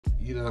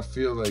I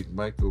feel like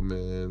Michael,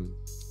 man.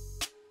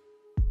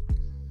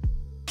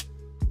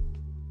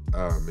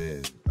 Oh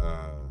man.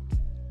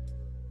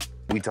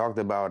 We talked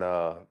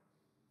about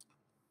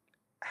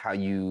how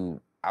you,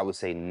 I would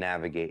say,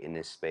 navigate in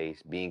this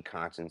space, being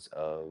conscious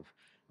of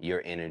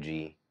your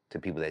energy to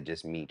people that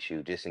just meet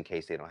you, just in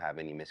case they don't have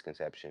any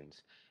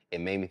misconceptions.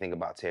 It made me think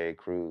about Terry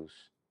Crews,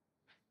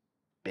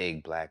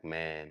 big black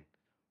man,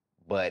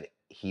 but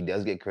he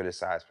does get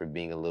criticized for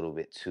being a little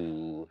bit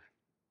too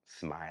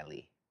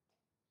smiley.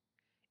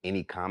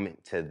 Any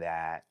comment to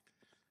that?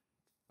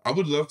 I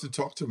would love to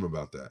talk to him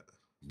about that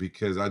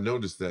because I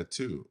noticed that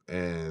too.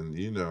 And,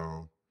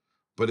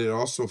 but it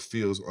also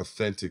feels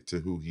authentic to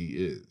who he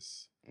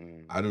is.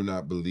 I do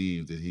not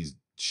believe that he's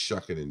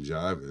shucking and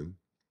jiving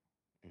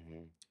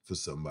for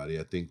somebody.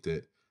 I think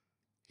that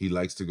he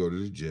likes to go to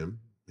the gym.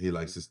 He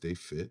likes to stay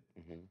fit.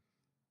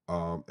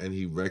 And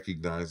he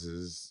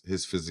recognizes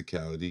his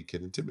physicality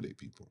can intimidate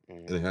people.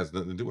 And it has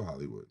nothing to do with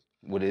Hollywood.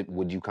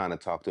 Would you kind of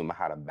talk to him about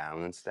how to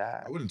balance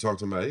that? I wouldn't talk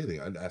to him about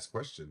anything. I'd ask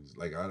questions.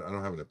 Like, I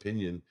don't have an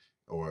opinion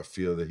or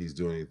feel that he's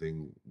doing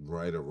anything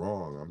right or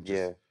wrong. I'm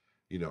just,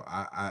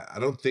 I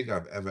don't think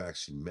I've ever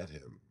actually met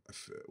him.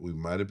 We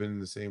might have been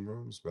in the same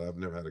rooms, but I've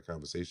never had a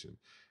conversation.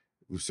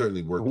 We've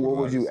certainly worked with a What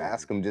lot would of you the same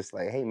ask people. him? Just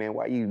like, hey man,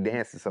 why you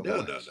dancing so No,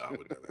 much? I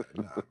would never.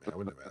 Nah, man, I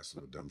would never ask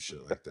him no dumb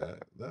shit like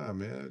that. Nah,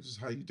 man,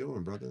 just how you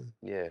doing, brother?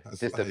 Yeah, How's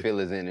just to life? feel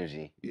his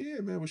energy. Yeah,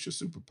 man, what's your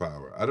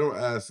superpower? I don't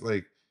ask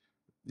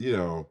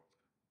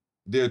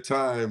there are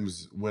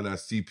times when I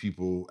see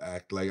people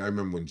act like I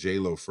remember when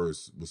J-Lo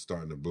first was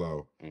starting to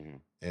blow,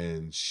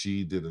 and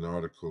she did an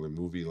article in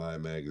Movie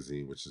Line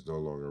magazine, which is no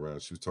longer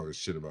around. She was talking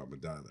shit about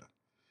Madonna,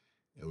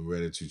 and we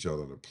ran into each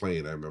other on a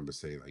plane. I remember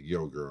saying like,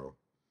 "Yo, girl,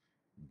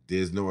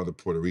 there's no other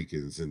Puerto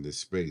Ricans in this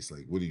space.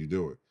 Like, what are you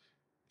doing?"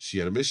 She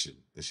had a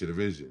mission and she had a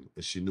vision,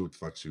 and she knew what the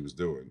fuck she was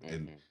doing,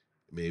 and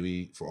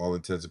maybe for all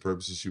intents and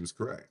purposes, she was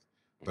correct.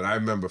 But I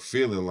remember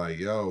feeling like,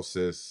 "Yo,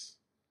 sis."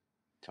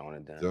 Tone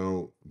it down.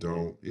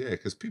 Don't. Yeah,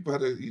 because people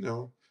had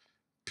to,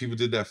 people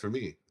did that for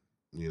me,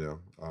 yeah.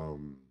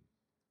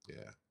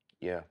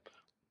 Yeah.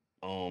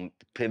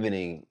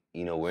 Pivoting,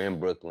 we're in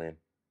Brooklyn.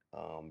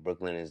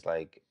 Brooklyn is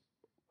like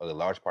a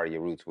large part of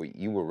your roots. Where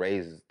you were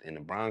raised in the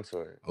Bronx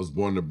or I was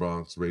born in the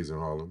Bronx, raised in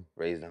Harlem.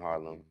 raised in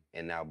Harlem,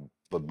 and now,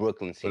 but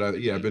Brooklyn seems But to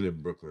be. I've been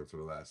in Brooklyn for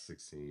the last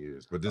 16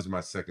 years. But this is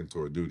my second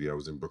tour of duty. I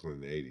was in Brooklyn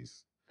in the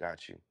 80s.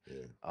 Got you.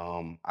 Yeah.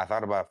 I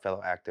thought about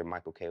fellow actor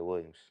Michael K.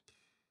 Williams.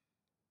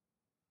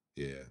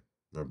 Yeah,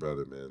 my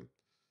brother, man.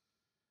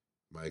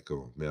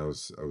 Michael, man, I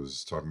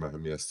was talking about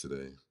him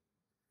yesterday.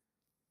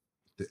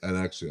 And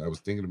actually, I was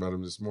thinking about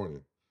him this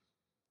morning.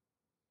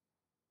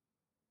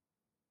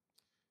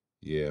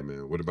 Yeah,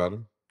 man. What about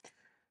him?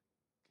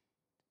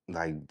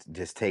 Like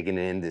just taking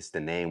in this the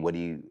name. What do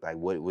you like?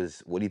 What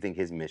do you think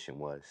his mission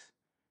was?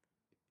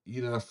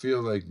 I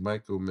feel like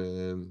Michael,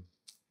 man.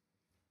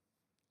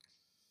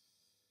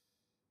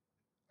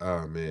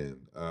 Oh man.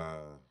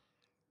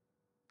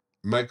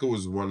 Michael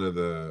was one of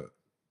the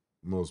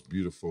most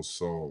beautiful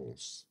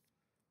souls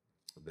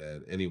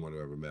that anyone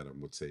who ever met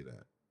him would say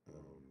that.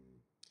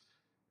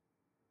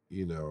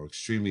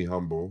 Extremely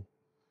humble.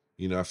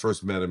 I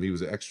first met him, he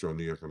was an extra on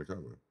New York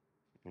Undercover.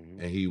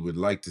 And he would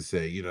like to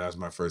say, that's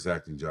my first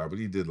acting job, but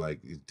he did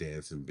like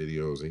dancing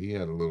videos and he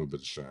had a little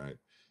bit of shine.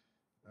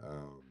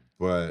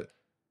 But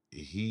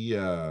he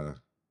was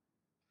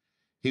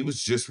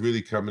just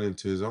really coming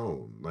into his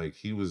own. Like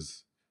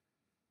it's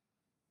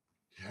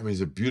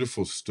a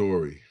beautiful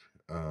story.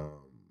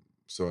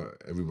 So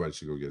everybody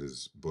should go get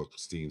his book,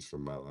 Steams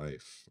from My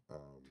Life.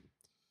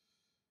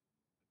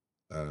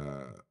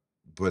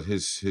 But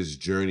his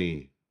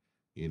journey,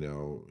 he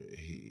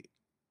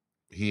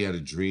had a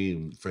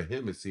dream. For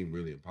him, it seemed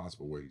really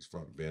impossible where he's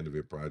from.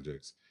 Vanderbilt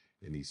Projects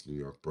in East New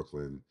York,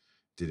 Brooklyn.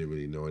 Didn't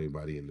really know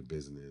anybody in the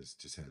business.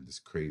 Just had this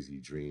crazy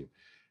dream.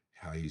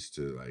 How he used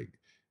to like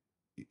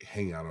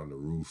hang out on the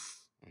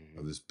roof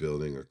of this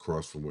building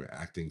across from where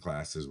acting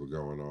classes were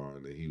going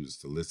on, and he was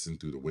to listen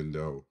through the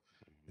window,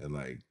 and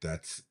like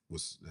that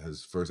was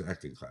his first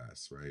acting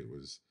class. Right,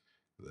 was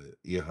the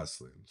ear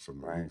hustling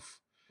from the roof.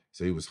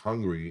 So he was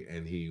hungry,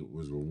 and he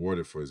was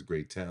rewarded for his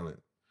great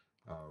talent.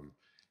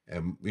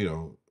 And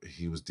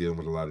he was dealing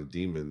with a lot of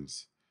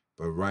demons.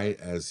 But right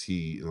as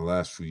in the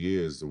last few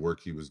years, the work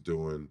he was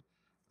doing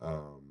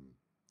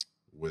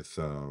with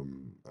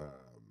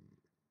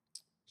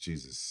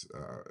Jesus,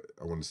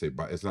 I want to say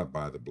it's not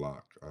By the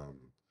Block.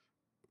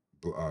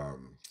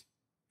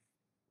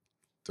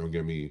 Don't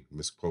get me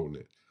misquoting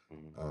it.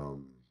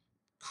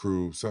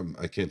 Crew, something,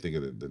 I can't think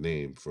of the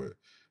name for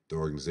the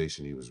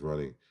organization he was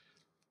running.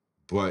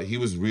 But he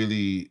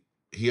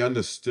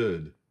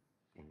understood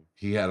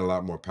he had a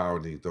lot more power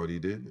than he thought he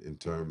did in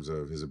terms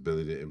of his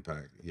ability to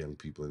impact young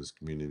people in his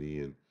community.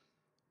 And,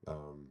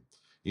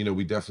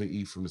 we definitely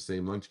eat from the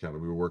same lunch counter.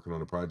 We were working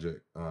on a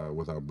project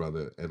with our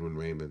brother, Edwin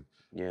Raymond,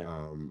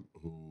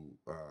 who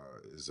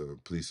is a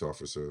police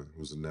officer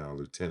who's now a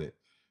lieutenant,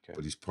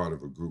 but he's part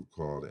of a group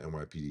called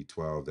NYPD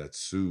 12 that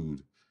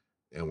sued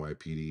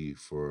NYPD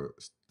for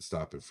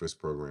stop and frisk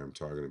program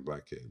targeting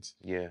black kids.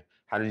 Yeah.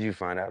 How did you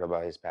find out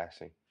about his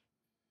passing?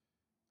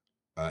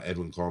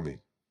 Edwin called me.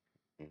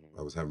 I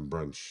Hmm. was having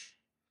brunch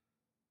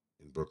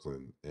in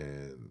Brooklyn,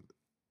 and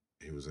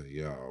he was like,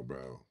 "Yo,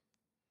 bro,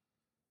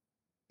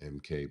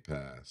 MK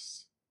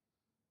passed,"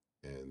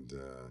 and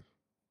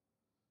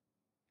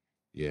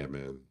yeah,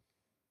 man,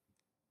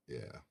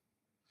 yeah.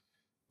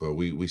 But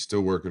we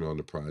still working on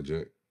the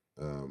project,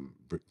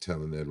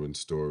 telling Edwin's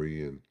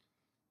story, and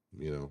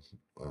you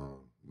know,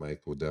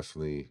 Mike will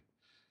definitely,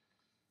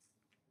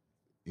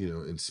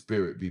 in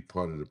spirit, be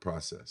part of the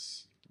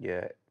process.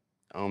 Yeah.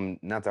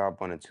 Not to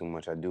hop on it too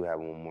much, I do have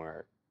one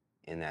more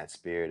in that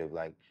spirit of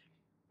like,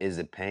 is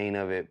the pain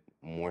of it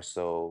more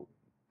so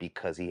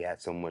because he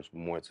had so much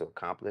more to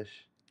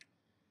accomplish?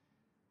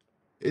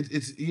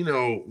 It's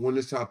when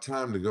it's our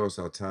time to go, it's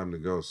our time to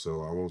go.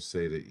 So I won't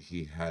say that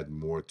he had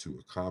more to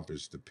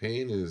accomplish. The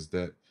pain is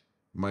that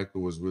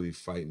Michael was really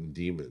fighting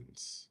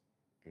demons,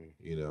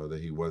 Mm.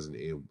 that he wasn't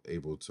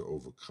able to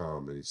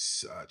overcome. And he's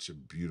such a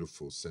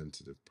beautiful,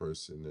 sensitive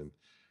person. And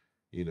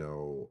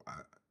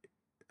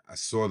I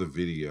saw the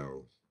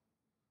video,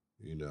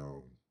 you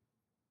know,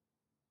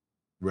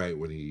 right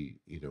when he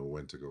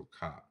went to go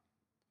cop,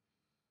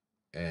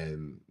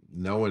 and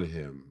knowing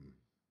him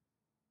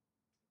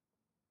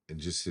and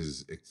just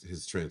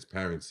his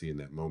transparency in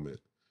that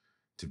moment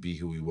to be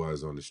who he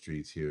was on the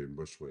streets here in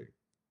Bushwick.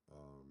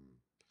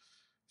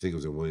 I think it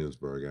was in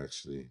Williamsburg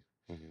actually.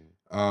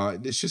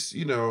 Hmm. It's just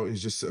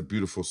he's just a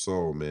beautiful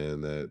soul,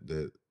 man.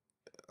 That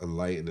a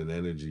light and an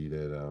energy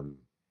that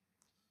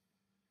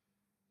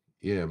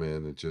yeah,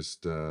 man. It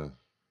just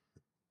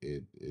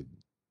it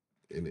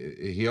and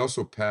he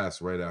also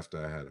passed right after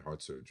I had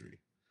heart surgery.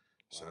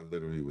 So I Wow.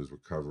 literally was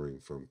recovering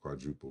from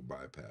quadruple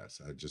bypass.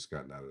 I had just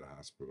gotten out of the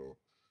hospital,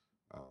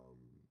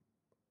 um,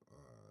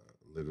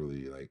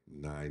 literally like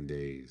 9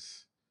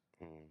 days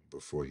Mm.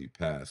 before he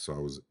passed. So I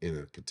was in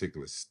a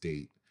particular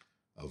state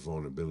of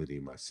vulnerability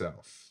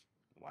myself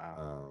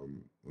Wow.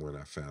 when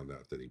I found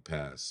out that he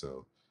passed.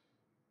 So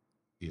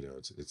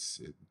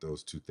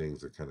those two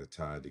things are kind of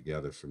tied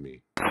together for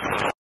me.